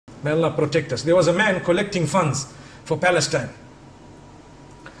May Allah protect us. There was a man collecting funds for Palestine.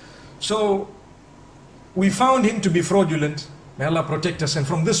 So we found him to be fraudulent. May Allah protect us. And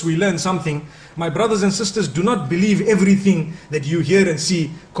from this we learn something. My brothers and sisters, do not believe everything that you hear and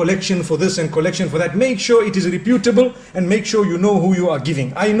see. Collection for this and collection for that. Make sure it is reputable and make sure you know who you are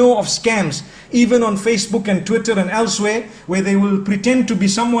giving. I know of scams, even on Facebook and Twitter and elsewhere, where they will pretend to be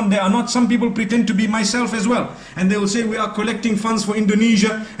someone they are not. Some people pretend to be myself as well. And they will say, we are collecting funds for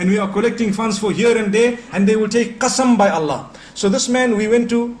Indonesia and we are collecting funds for here and there. And they will take qasam by Allah. So this man, we went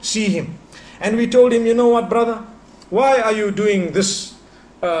to see him. And we told him, you know what, brother? Why are you doing this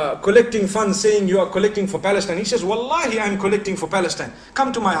collecting funds, saying you are collecting for Palestine? He says, Wallahi, I'm collecting for Palestine.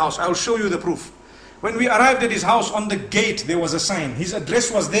 Come to my house, I'll show you the proof. When we arrived at his house, on the gate there was a sign. His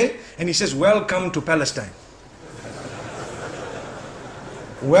address was there, and he says, welcome to Palestine.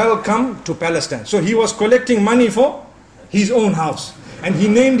 Welcome to Palestine. So he was collecting money for his own house, and he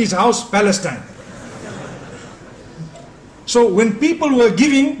named his house Palestine. So when people were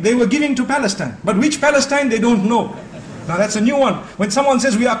giving, they were giving to Palestine. But which Palestine, they don't know. Now that's a new one. When someone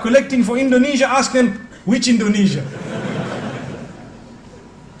says we are collecting for Indonesia, ask them, which Indonesia?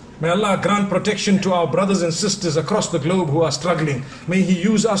 May Allah grant protection to our brothers and sisters across the globe who are struggling. May He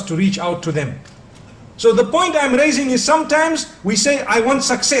use us to reach out to them. So the point I'm raising is, sometimes we say, I want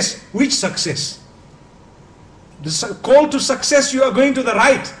success. Which success? The call to success, you are going to the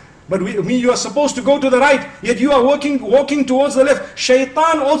right. But you are supposed to go to the right, yet you are walking towards the left.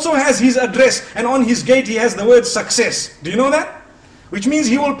 Shaitan also has his address, and on his gate he has the word success. Do you know that? Which means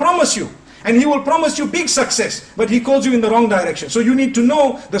he will promise you, and he will promise you big success, but he calls you in the wrong direction. So you need to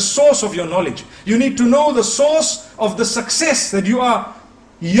know the source of your knowledge. You need to know the source of the success that you are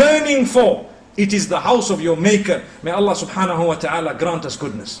yearning for. It is the house of your Maker. May Allah subhanahu wa ta'ala grant us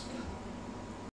goodness.